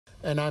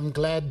And I'm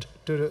glad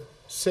to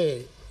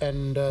say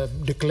and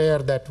declare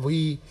that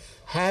we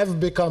have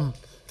become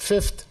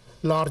 5th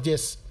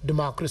largest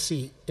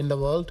democracy in the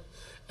world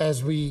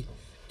as we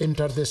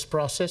enter this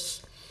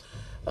process.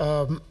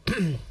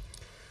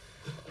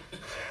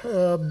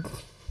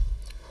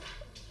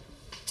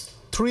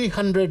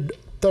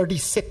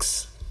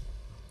 336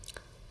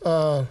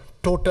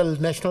 total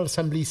National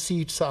Assembly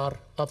seats are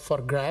up for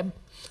grab.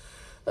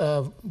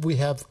 We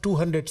have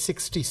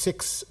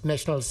 266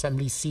 National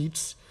Assembly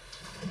seats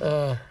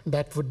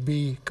that would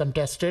be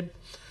contested.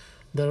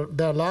 There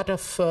are a lot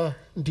of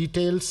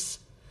details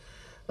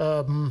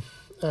about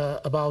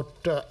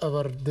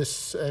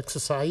this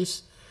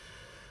exercise.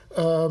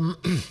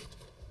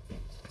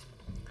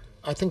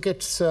 I think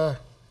it's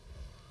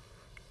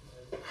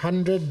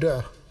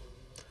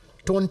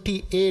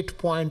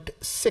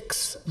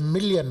 128.6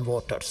 million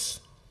voters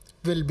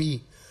will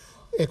be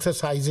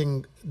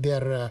exercising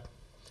their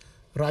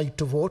right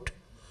to vote,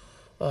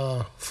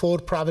 4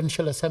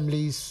 provincial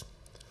assemblies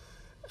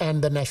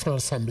and the National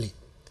Assembly.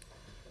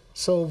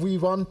 So we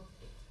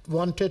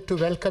wanted to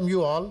welcome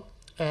you all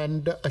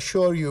and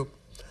assure you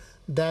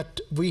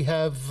that we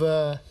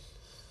have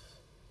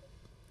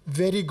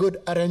very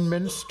good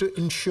arrangements to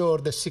ensure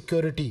the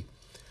security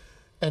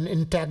and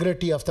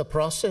integrity of the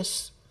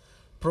process,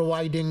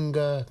 providing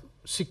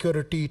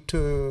security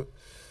to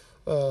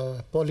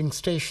polling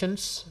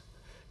stations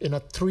in a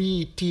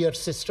 3-tier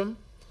system,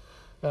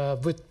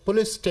 with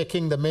police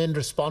taking the main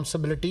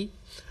responsibility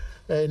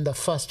in the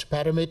first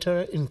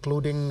parameter,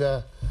 including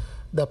the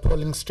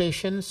polling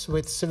stations,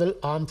 with civil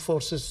armed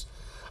forces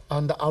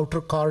on the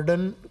outer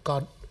cordon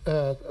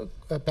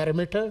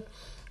perimeter,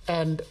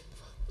 and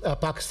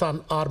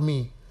Pakistan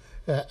Army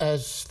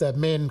as the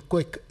main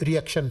quick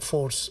reaction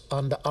force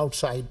on the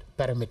outside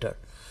perimeter.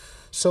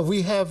 So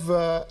we have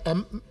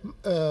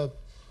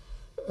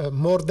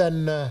more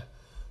than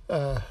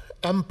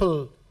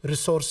ample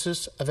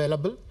resources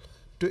available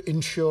to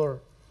ensure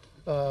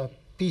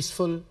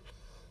peaceful,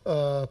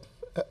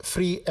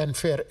 free and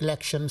fair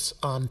elections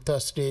on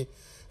Thursday,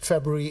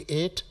 February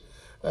 8.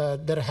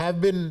 There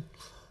have been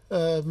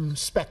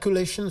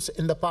speculations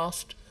in the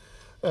past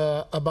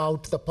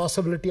about the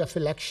possibility of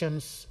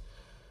elections,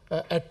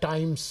 at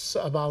times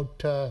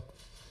about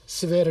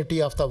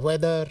severity of the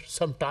weather,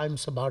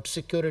 sometimes about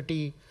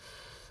security,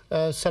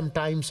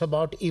 sometimes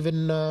about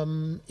even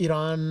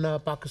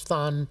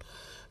Iran-Pakistan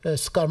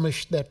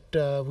skirmish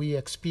that we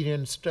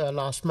experienced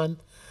last month.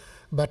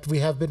 But we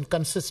have been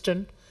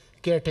consistent.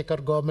 Caretaker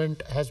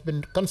government has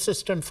been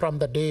consistent from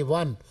the day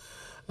one.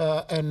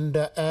 And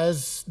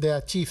as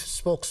the chief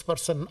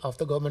spokesperson of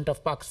the government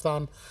of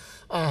Pakistan,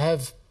 I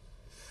have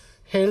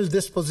held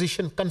this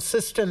position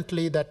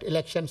consistently that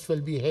elections will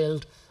be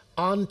held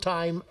on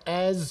time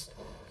as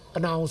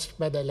announced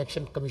by the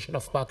Election Commission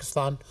of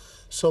Pakistan.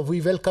 So we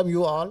welcome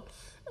you all,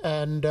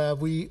 and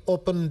we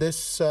open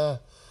this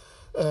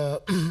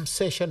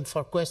session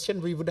for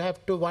question. We would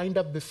have to wind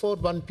up before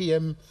 1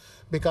 p.m.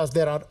 because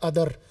there are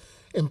other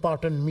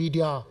important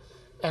media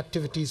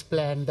activities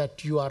planned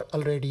that you are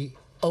already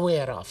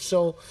aware of.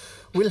 So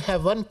we'll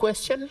have one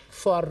question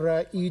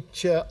for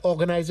each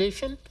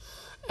organization,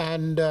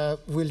 and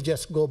we'll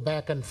just go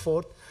back and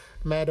forth.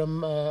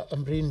 Madam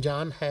Ambreen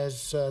Jan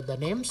has the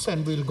names,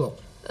 and we'll go.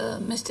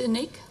 Mr.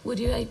 Nick, would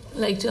you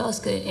like to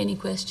ask any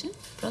question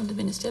from the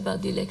Minister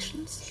about the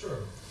elections? Sure.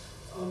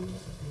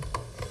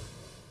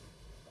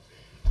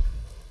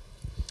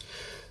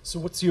 So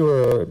what's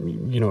your,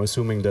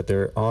 assuming that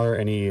there are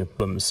any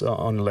problems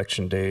on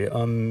election day,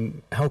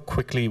 how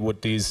quickly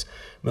would these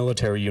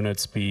military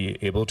units be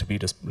able to be,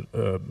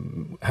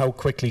 how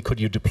quickly could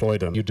you deploy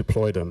them?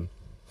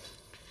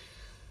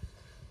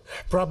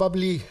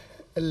 Probably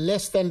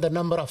less than the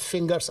number of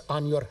fingers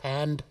on your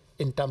hand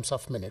in terms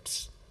of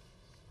minutes.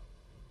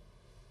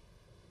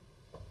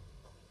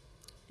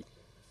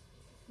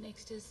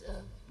 Next is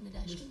the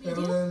national media.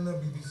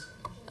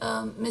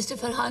 Mr.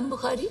 Farhan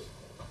Bukhari.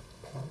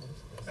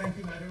 Thank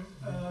you, Madam.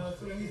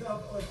 So, Lisa,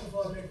 first of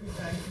all, let me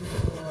thank you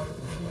for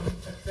being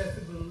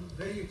accessible,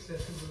 very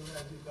accessible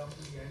as you come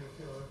to the end of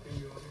your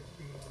tenure. It's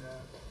been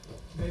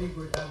very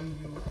good having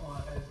you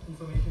as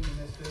Information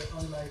Minister,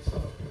 unlike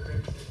some of your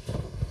predecessors.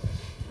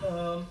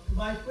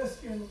 My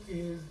question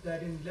is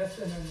that in less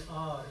than an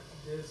hour,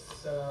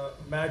 this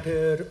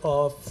matter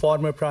of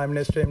former Prime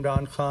Minister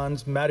Imran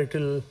Khan's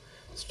marital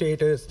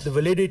status, the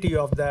validity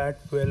of that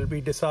will be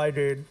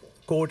decided.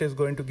 Court is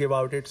going to give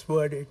out its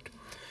verdict.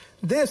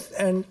 This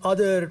and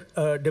other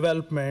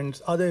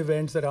developments, other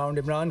events around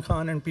Imran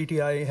Khan and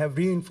PTI have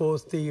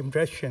reinforced the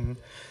impression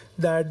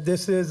that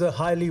this is a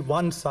highly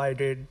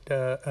one-sided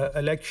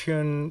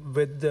election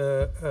with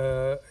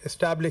the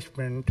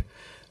establishment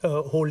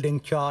holding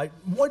charge.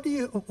 What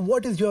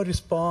is your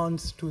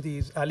response to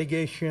these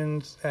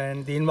allegations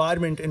and the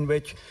environment in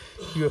which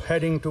you're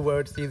heading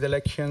towards these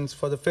elections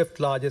for the 5th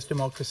largest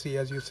democracy,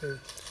 as you say?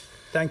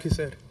 Thank you,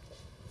 sir.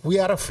 We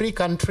are a free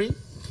country,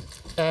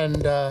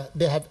 and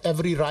they have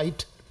every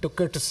right to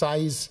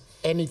criticize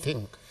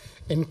anything,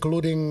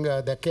 including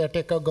the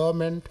caretaker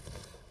government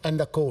and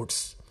the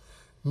courts.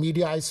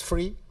 Media is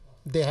free,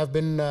 they have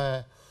been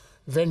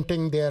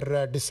venting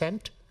their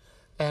dissent,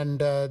 and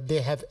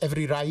they have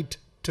every right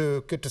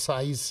to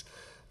criticize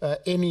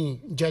any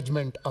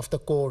judgment of the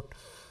court.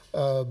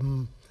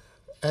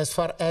 As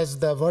far as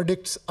the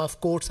verdicts of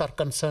courts are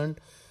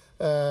concerned,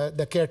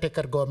 the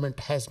caretaker government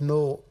has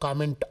no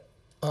comment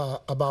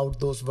about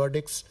those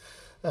verdicts.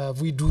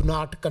 We do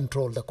not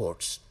control the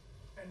courts.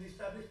 And the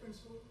establishment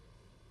school?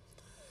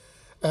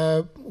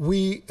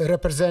 We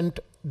represent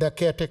the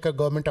caretaker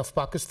government of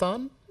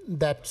Pakistan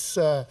that's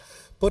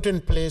put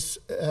in place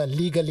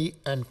legally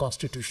and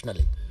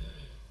constitutionally.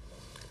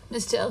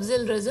 Mr.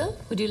 Afzal Raza,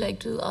 would you like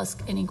to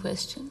ask any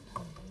question?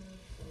 Thank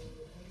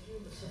you,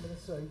 Mr.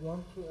 Minister. I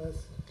want to ask,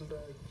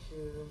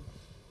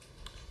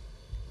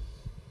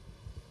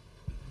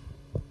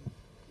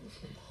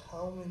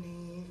 how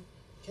many,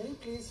 can you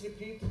please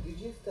repeat,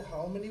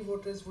 how many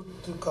voters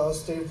would to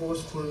cast their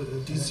votes for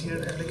this year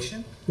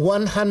election?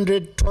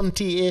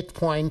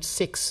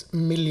 128.6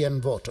 million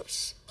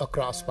voters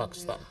across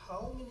Pakistan.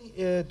 How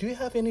many, do you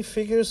have any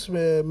figures,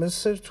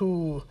 Minister,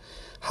 to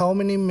how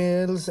many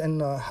males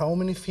and how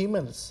many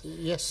females?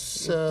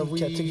 Yes, we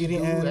category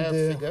do and, have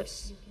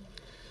figures.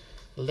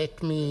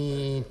 Let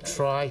me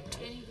try to,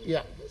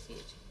 yeah.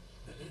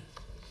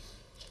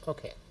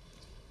 Okay,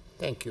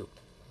 thank you.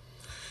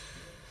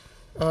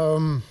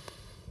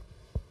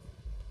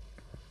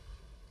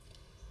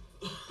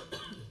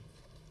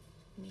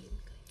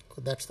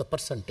 That's the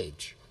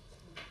percentage.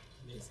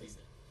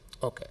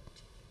 Okay.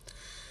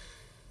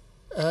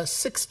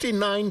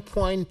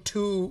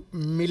 69.2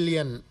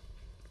 million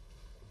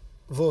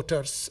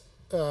voters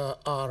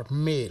are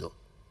male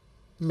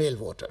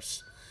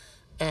voters,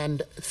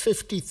 and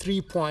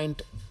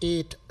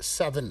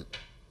 53.87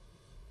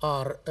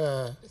 are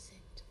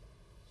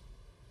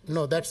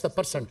no, that's the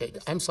percentage.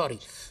 I'm sorry,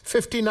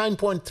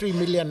 59.3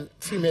 million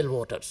female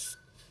voters.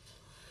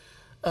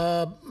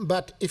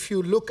 But if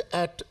you look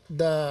at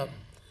the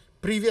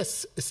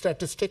previous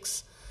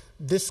statistics,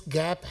 this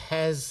gap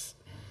has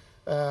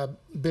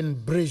been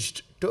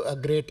bridged to a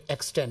great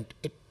extent.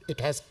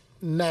 It has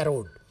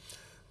narrowed.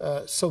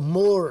 So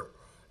more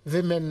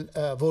women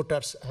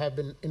voters have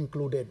been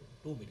included.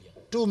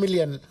 2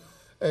 million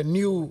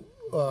new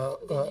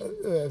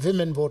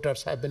women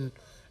voters have been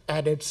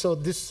added. So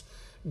this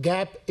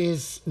gap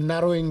is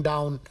narrowing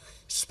down,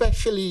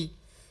 especially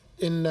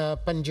in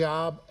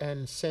Punjab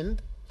and Sindh.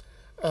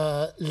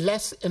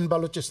 Less in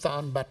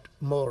Balochistan, but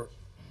more.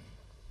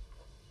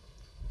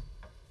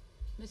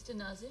 Mr.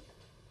 Nazir?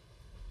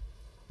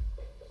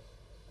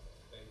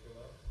 Thank you,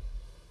 ma'am.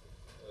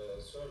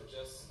 Sir,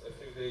 just a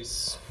few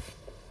days.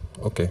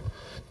 Okay.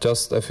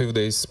 Just a few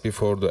days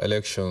before the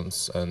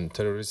elections and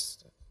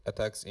terrorist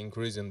attacks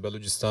increase in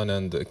Balochistan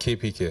and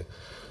KPK.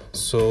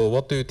 So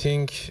what do you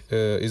think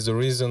is the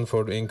reason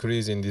for the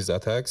increase in these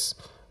attacks,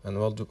 and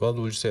what would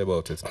you say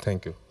about it?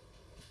 Thank you.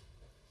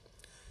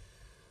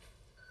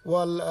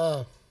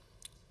 Well,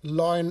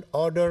 law and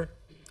order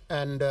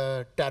and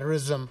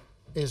terrorism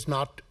is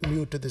not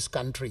new to this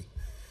country.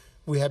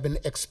 We have been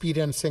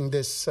experiencing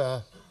this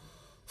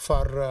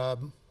for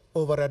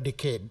over a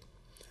decade,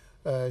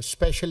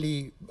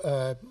 especially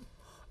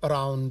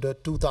around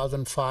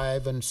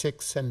 2005 and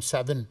 6 and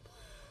 7.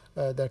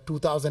 The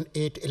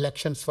 2008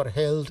 elections were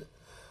held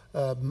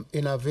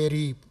in a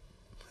very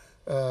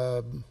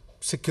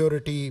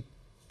security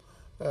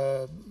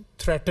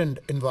threatened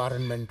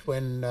environment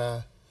when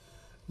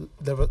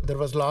there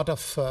was a lot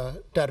of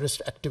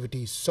terrorist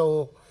activities.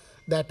 So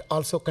that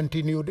also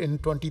continued in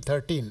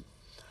 2013,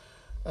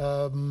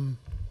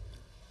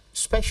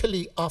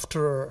 especially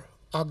after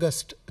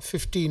August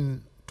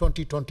 15,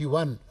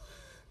 2021,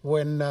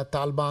 when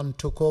Taliban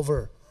took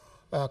over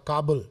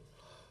Kabul.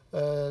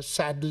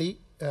 Sadly,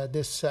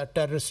 this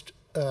terrorist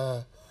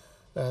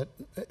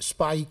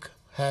spike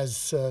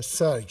has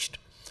surged,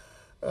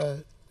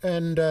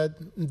 and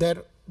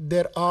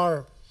there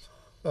are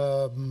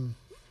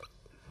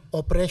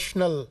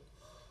operational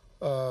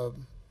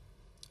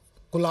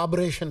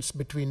collaborations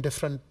between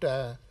different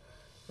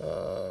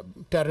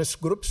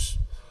terrorist groups.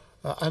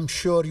 I'm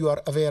sure you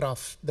are aware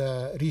of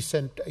the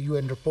recent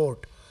UN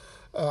report,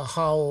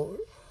 how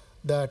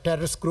the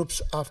terrorist groups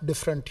of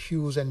different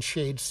hues and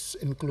shades,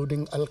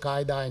 including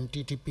Al-Qaeda and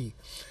TTP,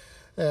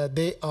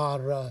 they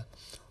are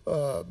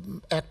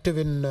active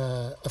in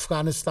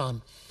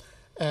Afghanistan,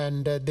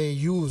 and they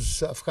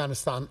use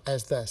Afghanistan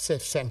as the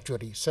safe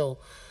sanctuary. So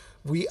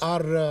we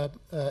are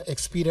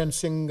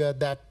experiencing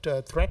that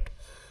threat,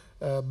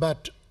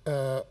 but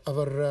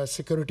our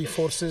security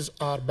forces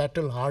are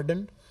battle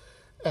hardened,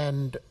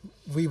 and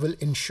we will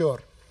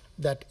ensure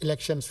that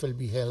elections will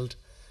be held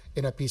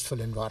in a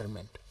peaceful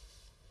environment.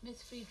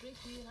 Ms. Friedrich,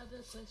 do you have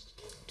a question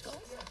to ask?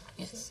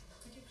 Yes.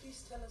 Could you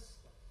please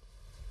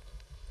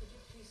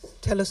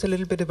tell us a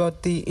little bit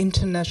about the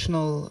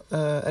international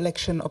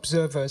election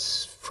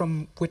observers?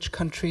 From which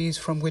countries,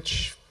 from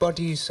which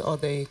bodies are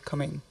they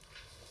coming?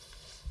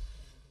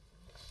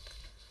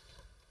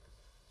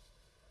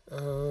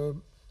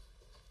 Do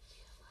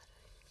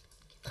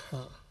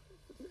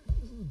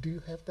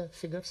you have the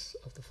figures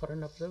of the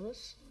foreign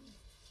observers?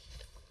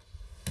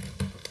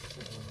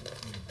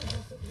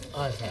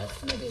 I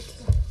have.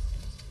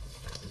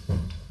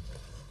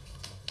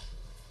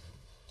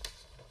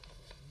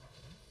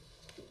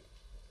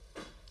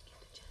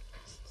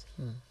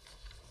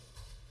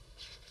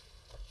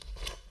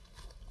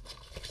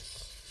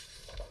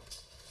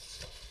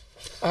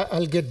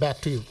 I'll get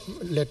back to you.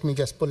 Let me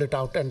just pull it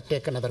out and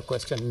take another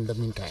question in the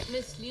meantime.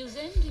 Ms.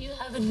 Liuzen, do you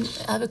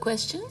have a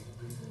question?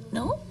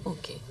 No?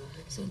 Okay.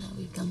 So now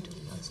we come to the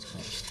last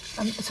question.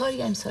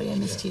 I'm sorry, I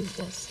missed you.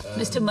 Yes.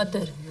 Mr.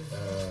 Matar.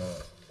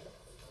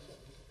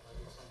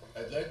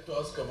 I'd like to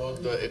ask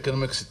about the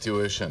economic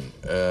situation.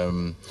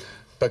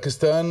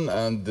 Pakistan,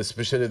 and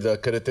especially the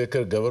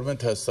caretaker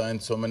government, has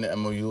signed so many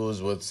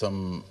MOUs with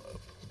some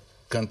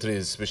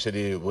countries,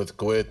 especially with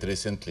Kuwait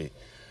recently.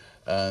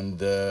 And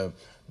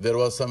there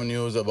was some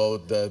news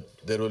about that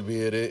there will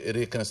be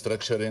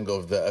reconstructuring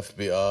of the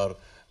FBR,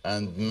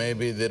 and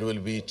maybe there will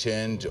be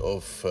change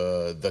of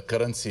the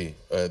currency,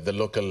 the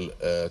local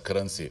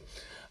currency.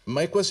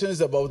 My question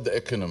is about the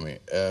economy.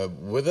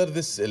 Whether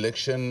this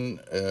election,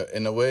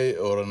 in a way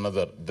or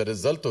another, the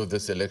result of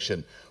this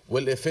election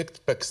will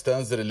affect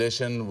Pakistan's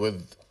relation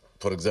with,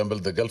 for example,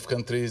 the Gulf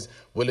countries,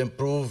 will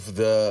improve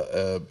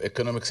the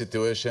economic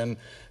situation.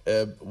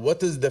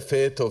 What is the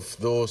fate of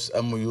those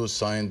MOUs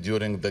signed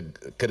during the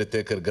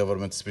caretaker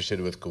government,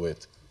 especially with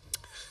Kuwait?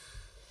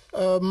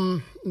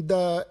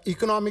 The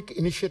economic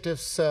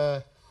initiatives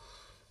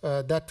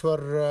that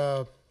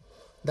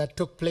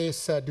took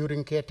place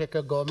during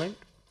caretaker government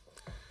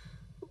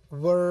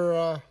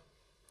were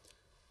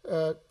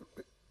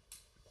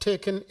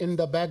taken in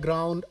the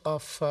background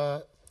of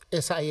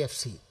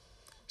SIFC,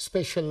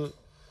 Special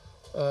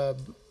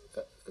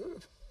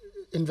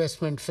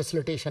Investment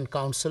Facilitation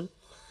Council,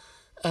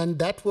 and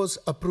that was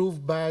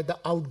approved by the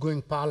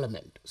outgoing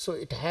parliament. So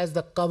it has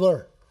the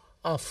cover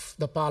of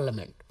the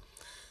parliament,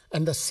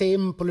 and the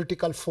same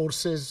political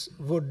forces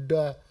would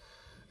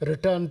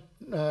return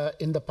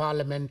in the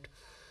parliament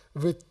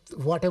with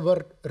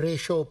whatever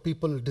ratio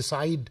people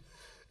decide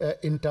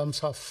in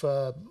terms of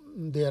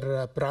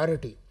their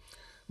priority.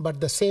 But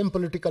the same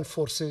political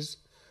forces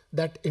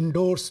that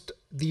endorsed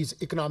these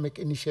economic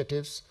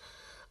initiatives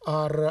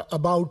are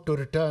about to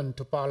return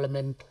to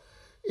parliament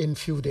in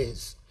few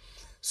days.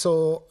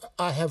 So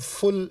I have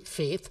full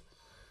faith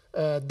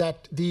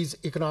that these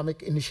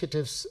economic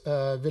initiatives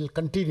will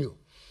continue,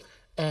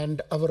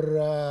 and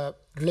our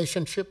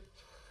relationship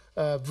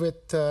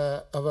with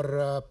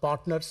our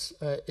partners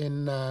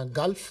in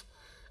Gulf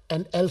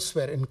and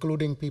elsewhere,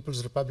 including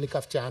People's Republic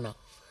of China,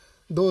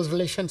 those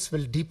relations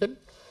will deepen,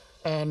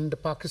 and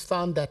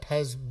Pakistan, that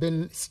has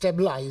been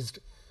stabilized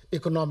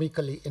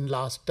economically in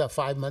last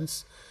 5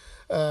 months,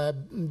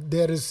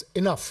 there is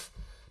enough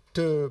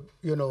to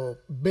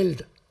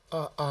build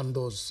on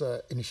those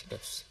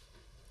initiatives.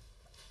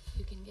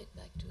 You can get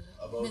back to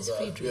her. About Ms. the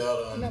Friedrich.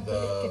 FBR and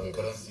the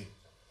currency.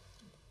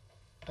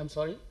 I'm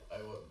sorry?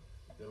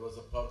 There was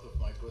a part of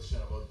my question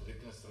about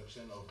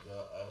reconstruction of the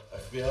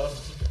FBR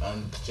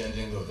and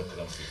changing of the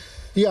currency.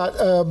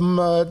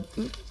 Yeah,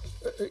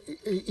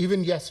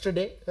 even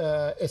yesterday,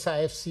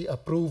 SIFC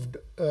approved,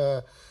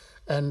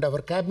 and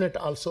our cabinet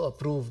also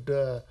approved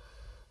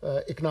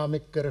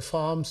economic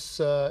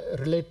reforms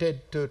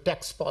related to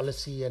tax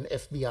policy and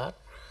FBR.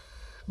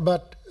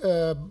 But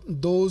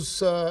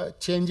those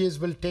changes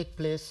will take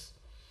place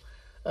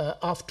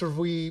after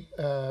we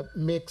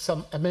make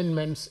some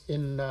amendments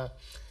in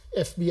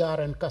FBR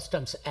and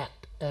Customs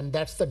Act, and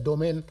that's the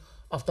domain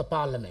of the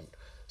Parliament.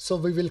 So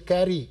we will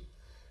carry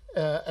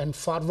and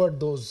forward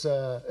those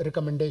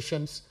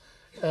recommendations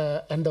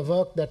and the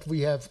work that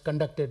we have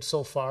conducted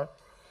so far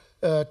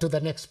to the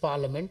next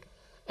Parliament,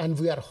 and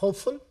we are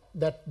hopeful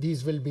that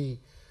these will be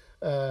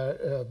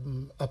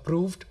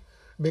approved,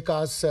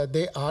 because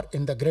they are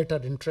in the greater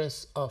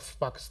interest of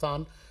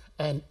Pakistan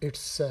and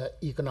its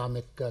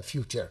economic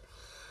future.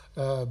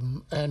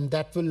 And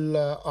that will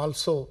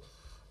also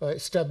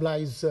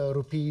stabilize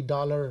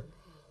rupee-dollar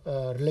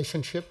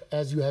relationship.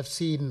 As you have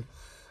seen,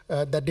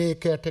 the day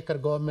caretaker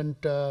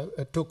government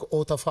took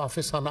oath of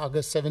office on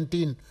August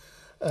 17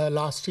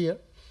 last year,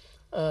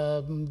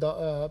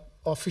 the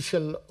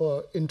official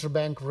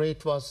interbank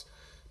rate was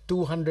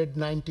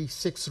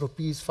 296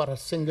 rupees for a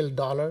single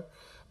dollar.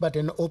 But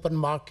in open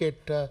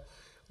market,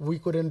 we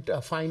couldn't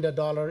find a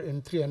dollar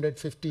in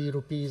 350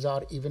 rupees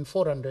or even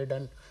 400.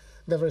 And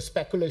there were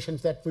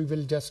speculations that we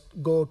will just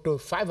go to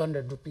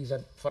 500 rupees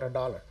for a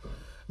dollar.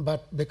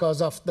 But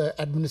because of the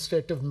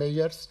administrative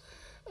measures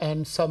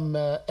and some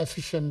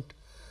efficient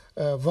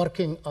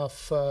working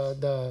of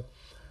the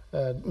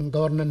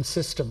governance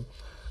system,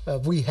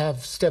 we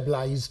have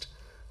stabilized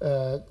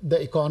the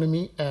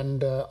economy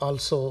and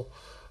also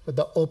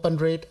the open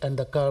rate and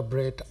the curb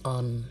rate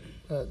on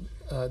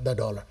the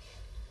dollar.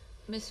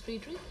 Ms.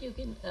 Friedrich, you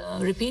can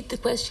repeat the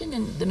question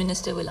and the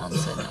minister will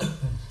answer now.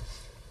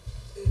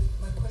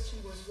 My question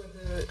was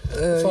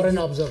whether... Foreign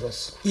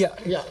observers.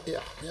 Yeah.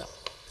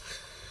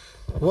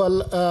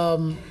 Well,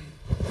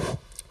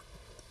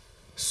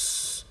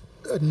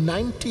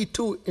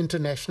 92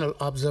 international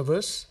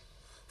observers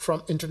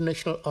from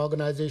international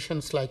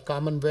organizations like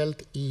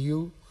Commonwealth,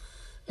 EU,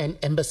 and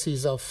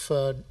embassies of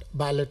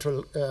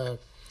bilateral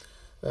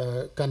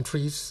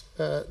countries.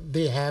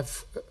 They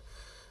have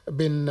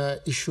been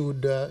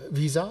issued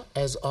visa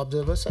as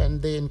observers,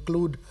 and they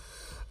include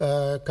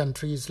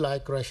countries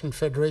like Russian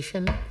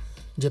Federation,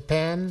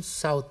 Japan,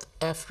 South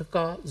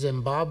Africa,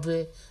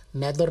 Zimbabwe,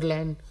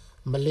 Netherlands,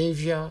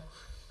 Malaysia,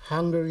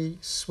 Hungary,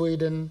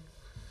 Sweden,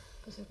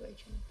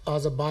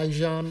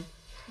 Azerbaijan,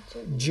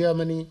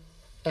 Germany,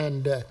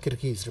 and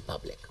Kyrgyz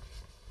Republic.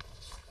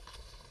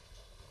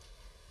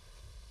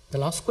 The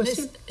last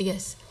question?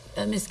 Yes.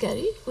 Ms.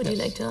 Gary, would you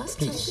like to ask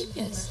Please.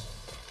 something? Yes.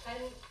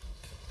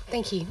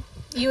 Thank you.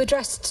 You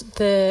addressed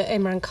the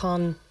Imran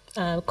Khan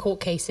court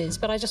cases,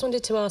 but I just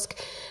wanted to ask,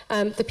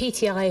 the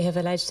PTI have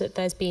alleged that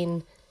there's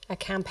been a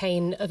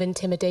campaign of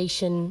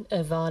intimidation,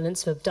 of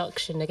violence, of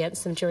abduction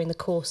against them during the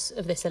course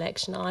of this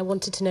election. And I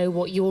wanted to know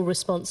what your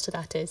response to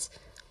that is.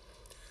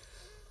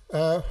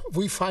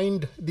 We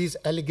find these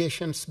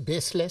allegations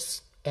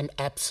baseless and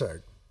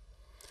absurd.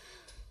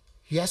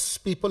 Yes,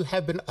 people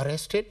have been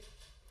arrested,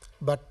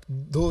 but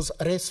those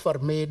arrests were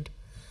made,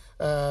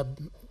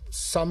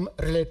 some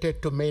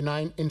related to May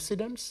 9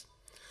 incidents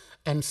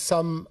and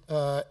some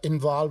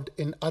involved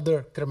in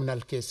other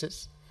criminal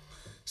cases.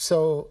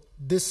 So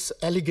this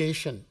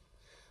allegation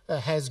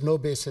has no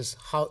basis.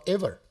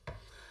 However,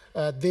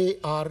 they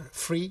are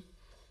free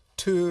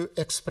to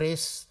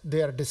express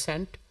their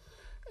dissent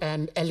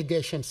and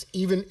allegations,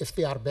 even if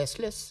they are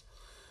baseless.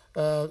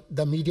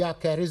 The media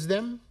carries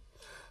them.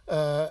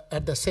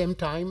 At the same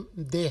time,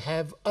 they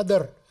have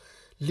other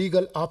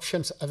legal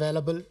options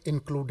available,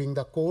 including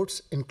the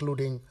courts,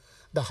 including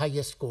the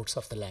highest courts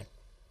of the land.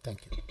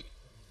 Thank you.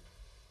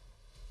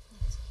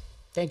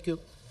 Thank you.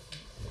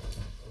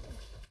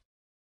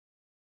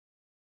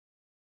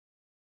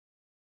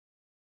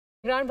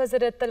 Imran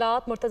वज़ीर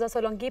इत्तलात Murtaza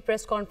Solanki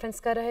press conference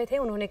कर रहे थे।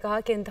 उन्होंने कहा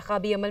कि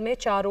इंतखाबी अमल में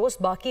 4 रोज़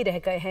बाकी रह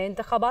गए हैं।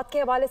 इंतखाबात के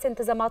हवाले से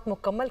इंतज़ामात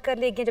मुकम्मल कर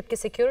लिए गए, जबकि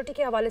सिक्योरिटी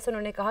के हवाले से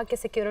उन्होंने कहा कि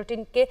सिक्योरिटी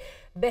के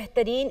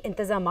बेहतरीन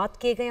इंतज़ामात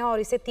किए गए हैं और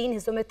इसे 3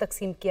 हिस्सों में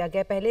तकसीम किया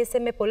गया। पहले हिस्से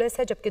में पुलिस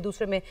है, जबकि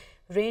दूसरे में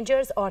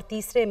रेंजर्स और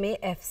तीसरे में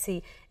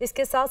FC।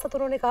 इसके साथ साथ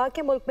उन्होंने कहा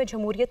कि मुल्क में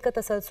जमहूरियत का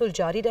तसलसल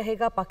जारी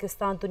रहेगा।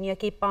 पाकिस्तान दुनिया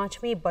की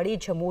 5वीं बड़ी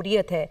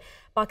जमहूरियत है।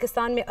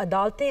 पाकिस्तान में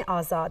अदालतें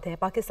आज़ाद हैं।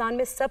 पाकिस्तान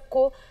में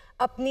सबको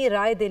अपनी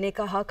राय देने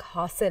का हक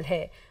हासिल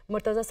है।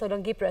 मुर्तज़ा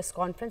सोलंकी प्रेस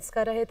कॉन्फ्रेंस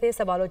कर रहे थे।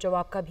 सवाल और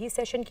जवाब का भी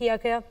सेशन किया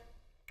गया।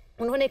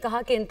 उन्होंने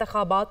कहा कि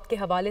इंतखाबात के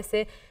हवाले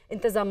से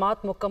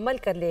इंतज़ामात मुकम्मल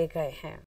कर लिए गए हैं।